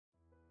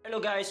Hello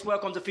guys,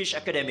 welcome to Fish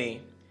Academy.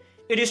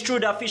 It is true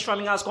that fish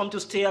farming has come to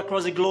stay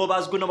across the globe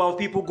as a good number of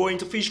people going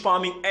to fish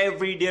farming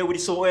every day with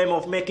the sole aim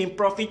of making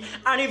profit.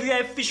 And if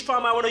you're a fish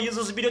farmer, I want to use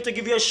this video to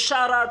give you a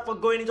shout out for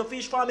going into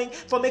fish farming,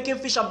 for making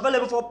fish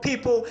available for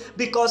people,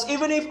 because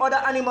even if other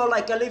animals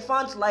like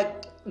elephants,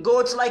 like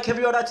goats, like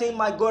every other thing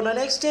might go on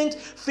extinct,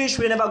 fish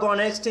will never go on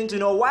extinct. You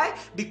know why?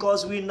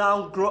 Because we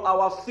now grow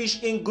our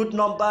fish in good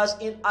numbers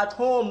at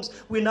homes.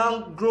 We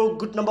now grow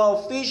good number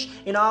of fish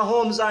in our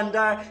homes, and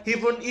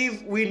even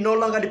if we no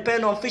longer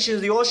depend on fish in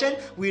the ocean,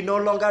 we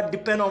no longer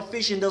depend on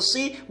fish in the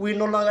sea, we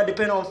no longer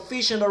depend on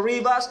fish in the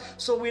rivers.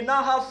 So we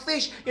now have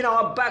fish in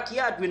our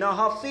backyard, we now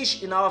have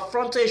fish in our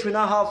frontage, we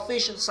now have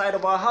fish inside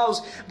of our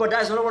house. But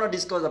that's not what I want to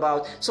discuss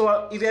about.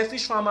 So if you're a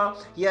fish farmer,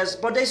 yes,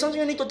 but there's something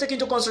you need to take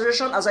into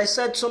consideration. As I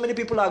said, so many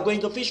people are going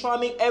to fish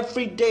farming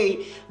every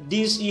day.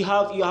 This you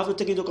have to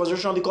take into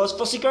consideration, because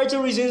for security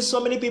reasons, so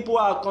many people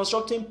are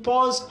constructing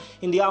ponds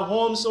in their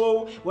homes.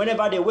 So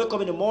whenever they wake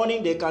up in the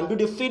morning, they can do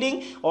the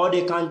feeding, or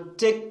they can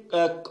take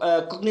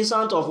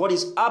cognizance of what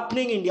is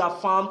happening in their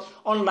farm,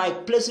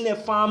 unlike placing a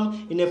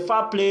farm in a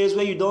far place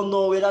where you don't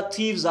know whether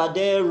thieves are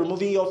there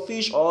removing your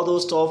fish, all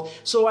those stuff.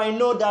 So I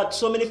know that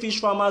so many fish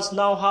farmers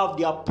now have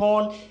their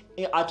pond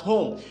at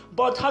home.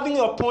 But having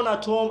your pond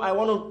at home, I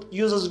want to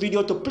use this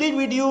video to plead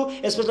with you,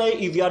 especially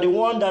if you are the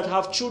one that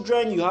have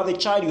children, you have a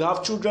child, you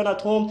have children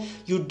at home.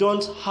 You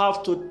don't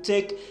have to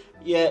take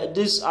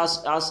this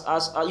as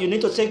you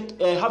need to take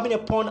having a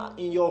pond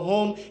in your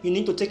home. You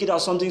need to take it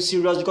as something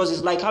serious, because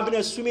it's like having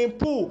a swimming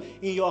pool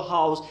in your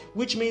house,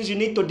 which means you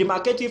need to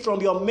demarcate it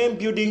from your main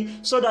building,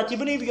 so that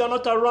even if you are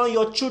not around,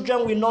 your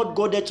children will not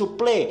go there to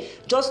play.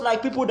 Just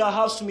like people that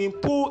have swimming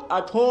pool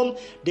at home,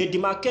 they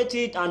demarcate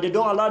it and they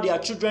don't allow their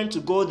children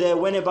to go there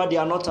whenever they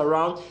are not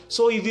around.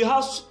 So if you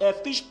have a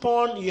fish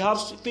pond, you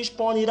have fish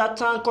pond, either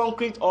tank,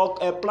 concrete, or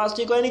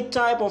plastic, or any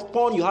type of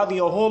pond you have in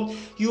your home,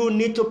 you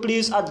need to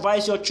please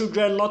advise your children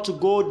not to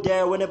go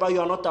there whenever you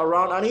are not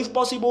around, and if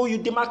possible, you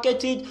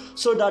demarcate it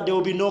so that there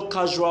will be no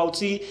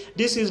casualty.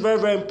 This is very,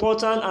 very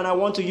important, and I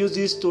want to use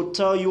this to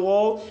tell you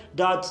all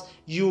that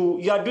you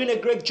are doing a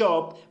great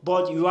job,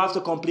 but you have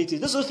to complete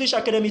it. This is Fish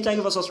Academy. Thank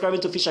you for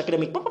subscribing to Fish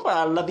Academy.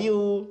 I love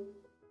you.